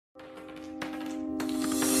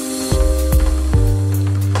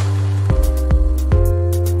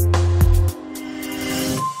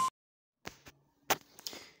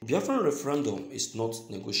Biafra referendum is not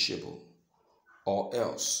negotiable, or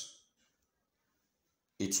else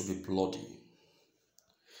it will be bloody.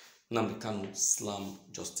 Nnamdi Kanu slammed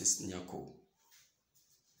Justice Nyako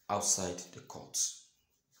outside the court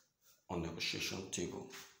on negotiation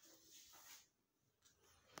table.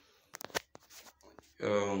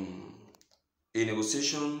 A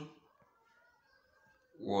negotiation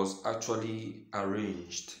was actually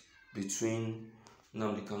arranged between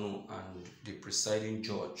Nnamdi Kanu and the presiding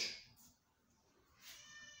judge,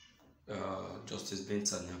 Justice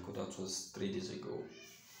Nyako. That was 3 days ago.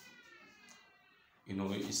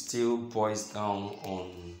 It still boils down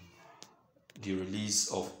on the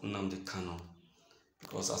release of Nnamdi Kanu,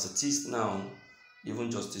 because as it is now, even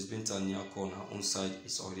Justice Nyako on her own side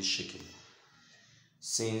is already shaking,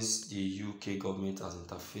 since the UK government has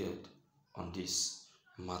interfered on this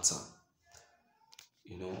matter,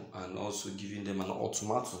 and also giving them an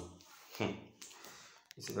ultimatum.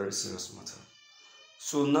 It's a very serious matter.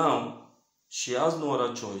 So now she has no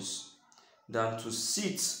other choice than to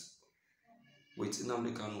sit with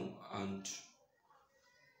Nnamdi Kanu and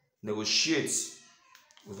negotiate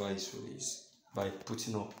over his release by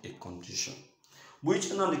putting up a condition, which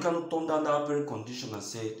Nnamdi Kanu turned down that very condition and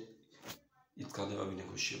said it can never be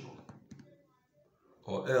negotiable,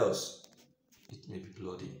 or else it may be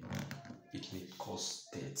bloody, it may cause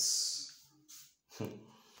deaths.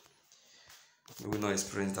 We will not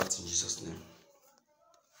experience that in Jesus' name.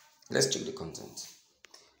 Let's check the content.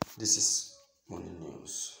 This is morning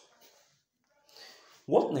news.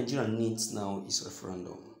 What Nigeria needs now is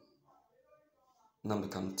referendum. Nnamdi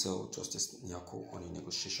Kanu tell Justice Nyako on a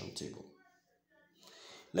negotiation table.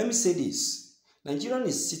 Let me say this. Nigeria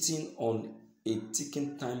is sitting on a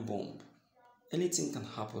ticking time bomb. Anything can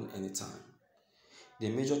happen anytime. The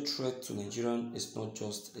major threat to Nigeria is not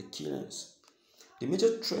just the killings. The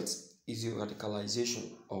major threat is the radicalization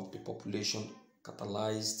of the population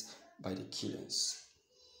catalyzed by the killings.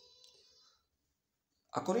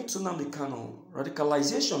 According to Nnamdi Kanu,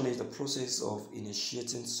 radicalization is the process of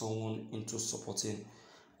initiating someone into supporting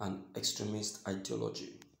an extremist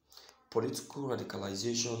ideology. Political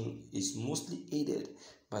radicalization is mostly aided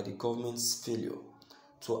by the government's failure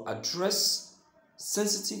to address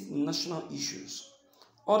sensitive national issues.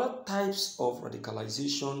 Other types of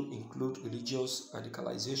radicalization include religious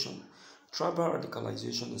radicalization, tribal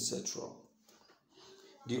radicalization, etc.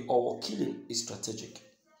 The Owo killing is strategic.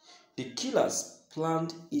 The killers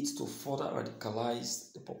planned it to further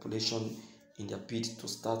radicalize the population in their bid to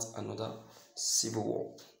start another civil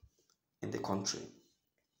war in the country.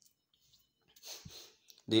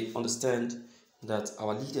 They understand that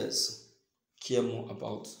our leaders care more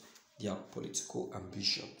about their political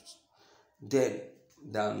ambitions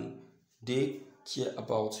than they care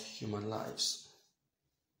about human lives.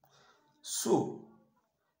 So,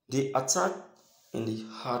 they attack in the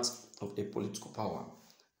heart of a political power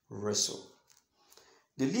wrestle.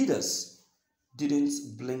 The leaders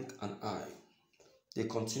didn't blink an eye. They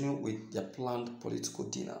continue with their planned political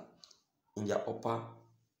dinner in their upper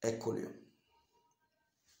echelon.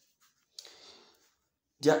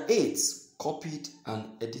 Their aides copied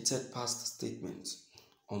and edited past statements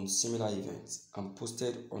on similar events and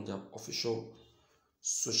posted on their official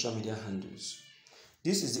social media handles.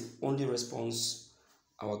 This is the only response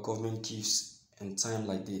our government gives in time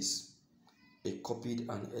like this: a copied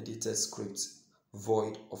and edited script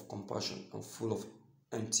void of compassion and full of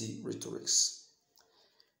empty rhetorics.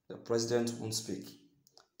 The president won't speak.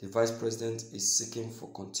 The vice president is seeking for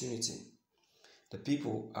continuity. The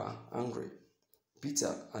people are angry,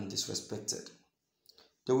 bitter, and disrespected.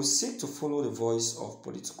 They will seek to follow the voice of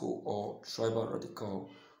political or tribal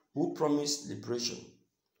radical who promise liberation.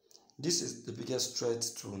 This is the biggest threat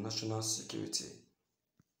to national security.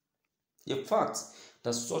 The fact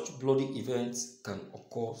that such bloody events can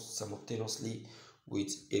occur simultaneously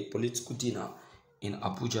with a political dinner in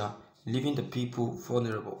Abuja, leaving the people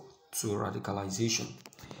vulnerable to radicalization.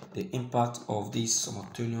 The impact of this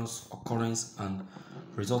simultaneous occurrence and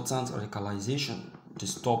resultant radicalization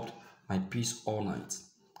disturbed my peace all night.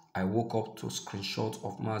 I woke up to screenshots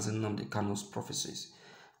of Mazi Nnamdi Kanu's prophecies,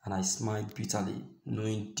 and I smiled bitterly,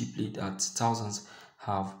 knowing deeply that thousands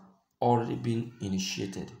have already been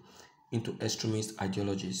initiated into extremist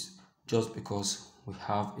ideologies just because we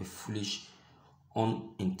have a foolish,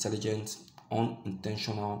 unintelligent,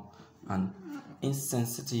 unintentional, and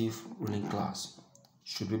insensitive ruling class.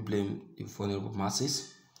 Should we blame the vulnerable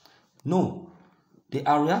masses? No, they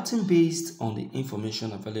are reacting based on the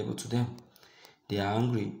information available to them. They are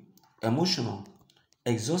angry, emotional,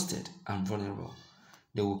 exhausted, and vulnerable.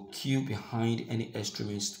 They will queue behind any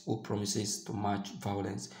extremist who promises to match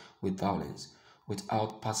violence with violence,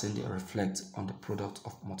 without passing the reflect on the product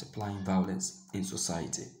of multiplying violence in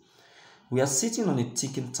society. We are sitting on a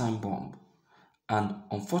ticking time bomb, and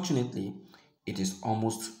unfortunately, it is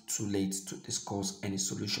almost too late to discuss any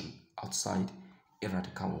solution outside a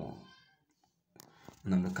radical one.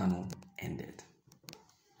 Nnamdi Kanu ended.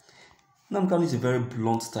 Nnamdi Kanu is a very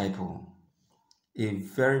blunt type, a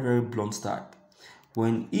very, very blunt type.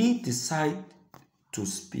 When he decides to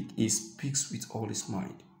speak, he speaks with all his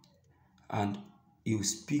mind, and he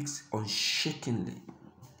speaks unshakenly.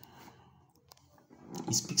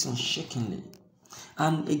 He speaks unshakenly.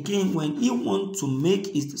 And again, when he wants to make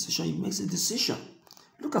his decision, he makes a decision.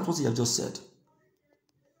 Look at what he has just said.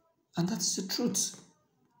 And that is the truth.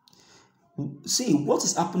 See, what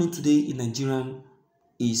is happening today in Nigeria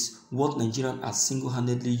is what Nigerian has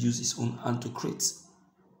single-handedly used his own hand to create.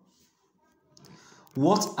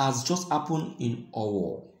 What has just happened in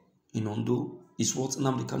Owo, in Ondo, is what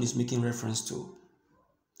Nnamdi Kanu is making reference to.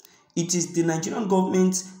 It is the Nigerian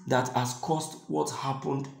government that has caused what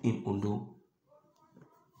happened in Ondo,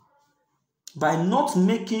 by not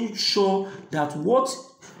making sure that what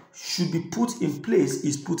should be put in place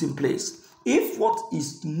is put in place. If what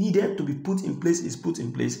is needed to be put in place is put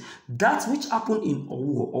in place, that which happened in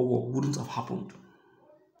Owo wouldn't have happened.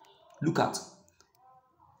 Look at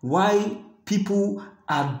why people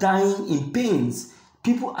are dying in pains.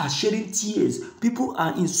 People are shedding tears. People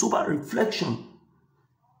are in sober reflection.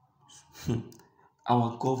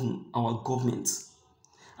 Our governments,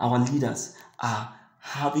 our leaders are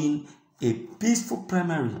having a peaceful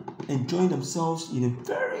primary, enjoying themselves in a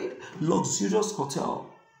very luxurious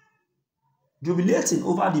hotel, jubilating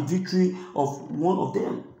over the victory of one of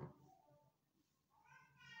them.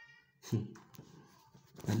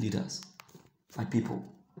 My leaders, my people,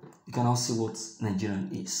 you cannot see what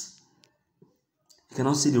Nigerian is. You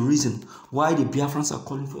cannot see the reason why the Biafrans are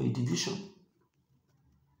calling for a division.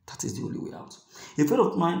 That is the only way out. A friend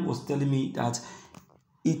of mine was telling me that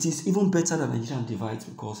it is even better that Nigerian divides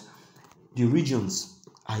because the regions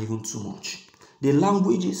are even too much. The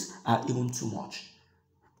languages are even too much.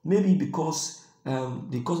 Maybe because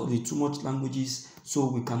of the too much languages, so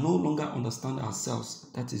we can no longer understand ourselves.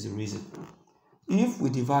 That is the reason. If we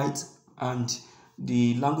divide and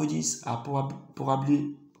the languages are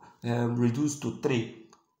probably reduced to 3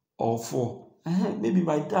 or 4, maybe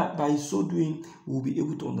by so doing, we'll be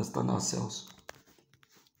able to understand ourselves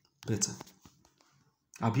better.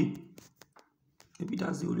 Abi? Maybe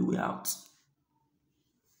that's the only way out.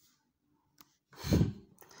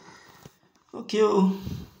 Okay,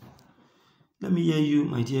 let me hear you,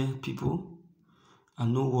 my dear people,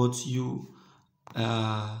 and know what you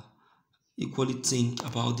equally think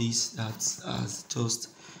about this that has just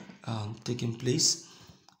taken place.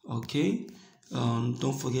 Okay,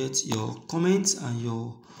 don't forget your comments and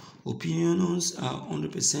your opinions are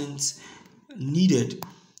 100% needed.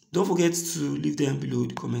 Don't forget to leave them below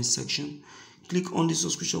the comment section. Click on the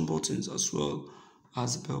subscription buttons as well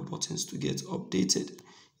as the bell buttons to get updated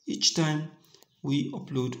each time we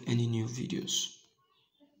upload any new videos.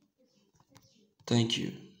 Thank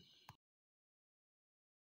you.